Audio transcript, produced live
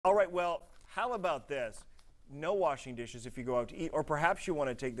All right, well, how about this? No washing dishes if you go out to eat, or perhaps you want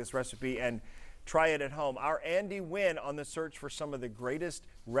to take this recipe and try it at home. Our Andy Wynn on the search for some of the greatest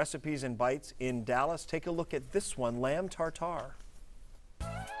recipes and bites in Dallas. Take a look at this one, lamb tartar.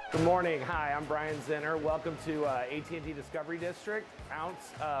 Good morning. Hi, I'm Brian Zinner. Welcome to AT&T Discovery District, Ounce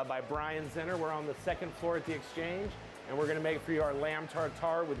by Brian Zinner. We're on the second floor at the Exchange, and we're going to make for you our lamb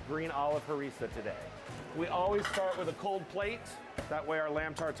tartar with green olive harissa today. We always start with a cold plate. That way our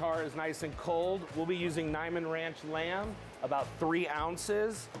lamb tartar is nice and cold. We'll be using Niman Ranch lamb, about 3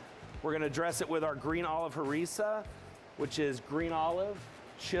 ounces. We're going to dress it with our green olive harissa, which is green olive,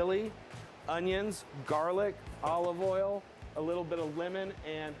 chili, onions, garlic, olive oil, a little bit of lemon,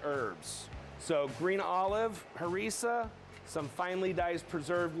 and herbs. So green olive, harissa, some finely diced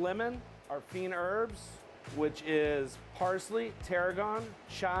preserved lemon, our fiend herbs, which is parsley, tarragon,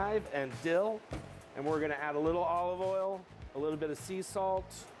 chive, and dill. And we're gonna add a little olive oil, a little bit of sea salt,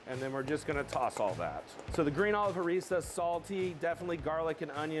 and then we're just gonna toss all that. So the green olive harissa, salty, definitely garlic and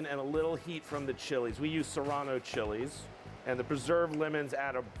onion, and a little heat from the chilies. We use Serrano chilies. And the preserved lemons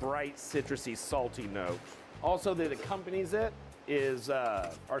add a bright, citrusy, salty note. Also that accompanies it is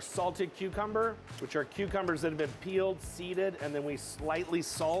our salted cucumber, which are cucumbers that have been peeled, seeded, and then we slightly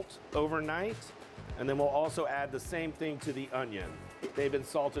salt overnight. And then we'll also add the same thing to the onion. They've been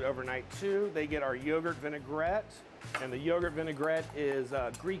salted overnight too. They get our yogurt vinaigrette, and the yogurt vinaigrette is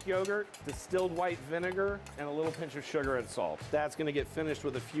Greek yogurt, distilled white vinegar, and a little pinch of sugar and salt. That's gonna get finished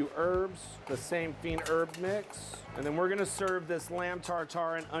with a few herbs, the same fiend herb mix. And then we're gonna serve this lamb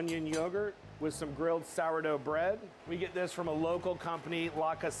tartar and onion yogurt with some grilled sourdough bread. We get this from a local company,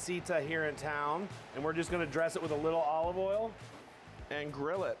 La Casita, here in town. And we're just gonna dress it with a little olive oil and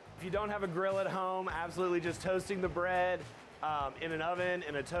grill it. If you don't have a grill at home, absolutely just toasting the bread in an oven,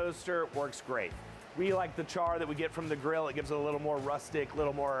 in a toaster, works great. We like the char that we get from the grill. It gives it a little more rustic, a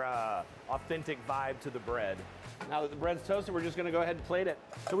little more authentic vibe to the bread. Now that the bread's toasted, we're just gonna go ahead and plate it.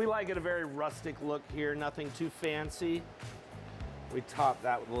 So we like it a very rustic look here, nothing too fancy. We top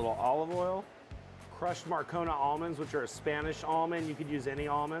that with a little olive oil. Crushed Marcona almonds, which are a Spanish almond. You could use any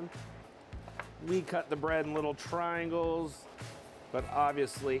almond. We cut the bread in little triangles, but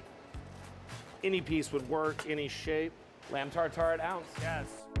obviously any piece would work, any shape. Lamb tartar at Ounce. Yes.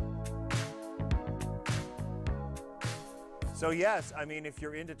 So yes, I mean, if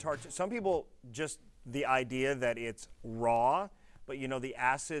you're into tartar, some people just the idea that it's raw, but you know, the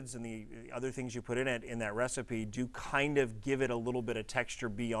acids and the other things you put in it in that recipe do kind of give it a little bit of texture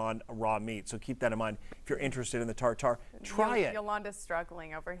beyond raw meat. So keep that in mind if you're interested in the tartar. Try it. Yolanda's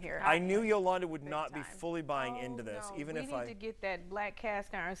struggling over here. I knew Yolanda would not be fully buying into this, no. even we if need to get that black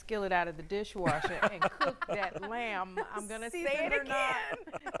cast iron skillet out of the dishwasher and cook that lamb. I'm gonna say it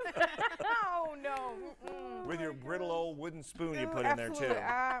again. Oh no. with your brittle old wooden spoon you put in there too. Nah,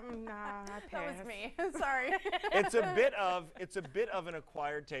 I pass. That was me. Sorry. It's a bit of an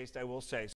acquired taste, I will say.